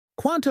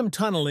Quantum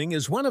tunneling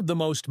is one of the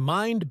most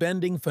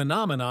mind-bending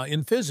phenomena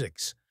in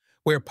physics,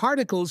 where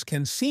particles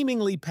can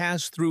seemingly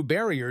pass through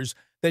barriers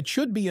that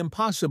should be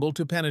impossible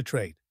to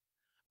penetrate.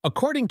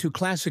 According to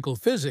classical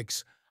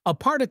physics, a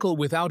particle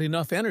without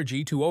enough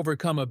energy to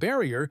overcome a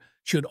barrier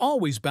should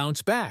always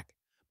bounce back.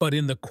 But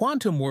in the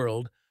quantum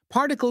world,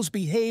 particles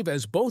behave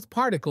as both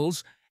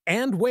particles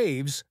and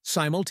waves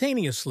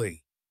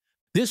simultaneously.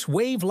 This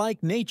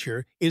wave-like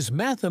nature is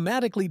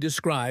mathematically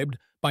described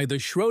by the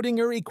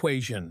Schrödinger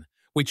equation,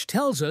 which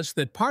tells us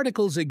that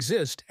particles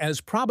exist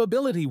as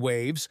probability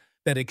waves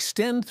that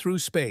extend through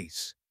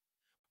space.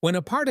 When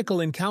a particle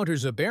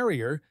encounters a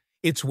barrier,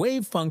 its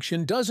wave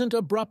function doesn't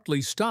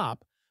abruptly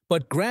stop,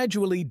 but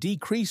gradually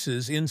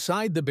decreases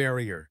inside the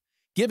barrier,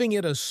 giving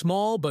it a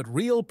small but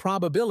real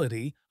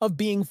probability of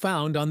being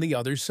found on the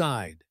other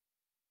side.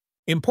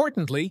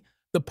 Importantly,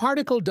 the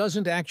particle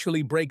doesn't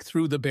actually break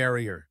through the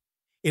barrier.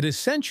 It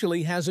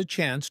essentially has a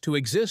chance to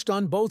exist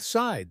on both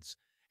sides,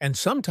 and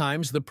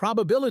sometimes the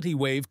probability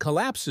wave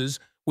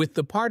collapses with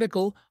the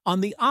particle on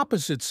the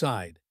opposite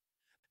side.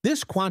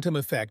 This quantum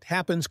effect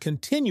happens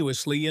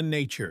continuously in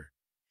nature,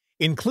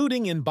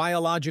 including in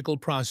biological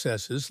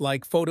processes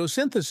like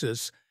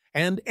photosynthesis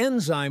and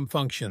enzyme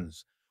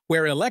functions,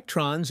 where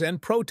electrons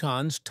and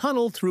protons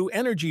tunnel through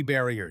energy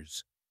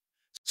barriers.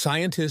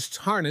 Scientists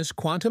harness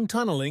quantum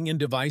tunneling in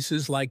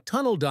devices like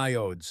tunnel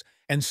diodes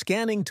and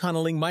scanning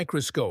tunneling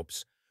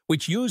microscopes,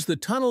 which use the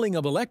tunneling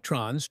of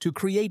electrons to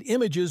create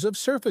images of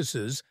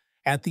surfaces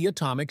at the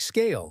atomic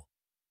scale.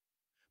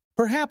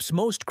 Perhaps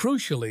most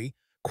crucially,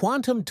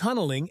 quantum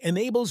tunneling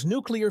enables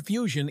nuclear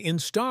fusion in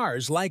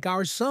stars like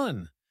our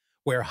Sun,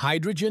 where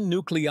hydrogen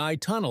nuclei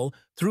tunnel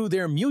through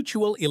their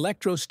mutual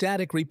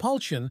electrostatic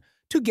repulsion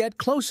to get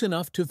close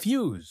enough to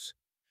fuse.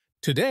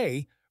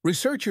 Today,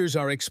 researchers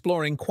are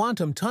exploring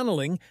quantum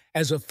tunneling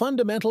as a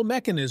fundamental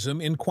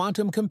mechanism in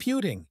quantum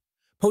computing,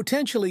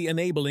 potentially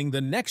enabling the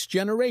next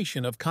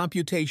generation of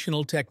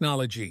computational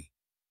technology.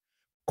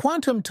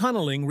 Quantum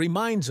tunneling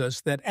reminds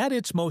us that at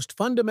its most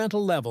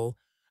fundamental level,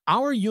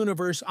 our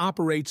universe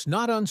operates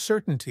not on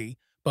certainty,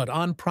 but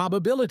on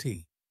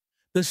probability.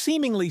 The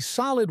seemingly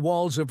solid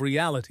walls of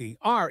reality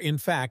are, in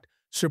fact,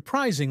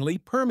 surprisingly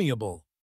permeable.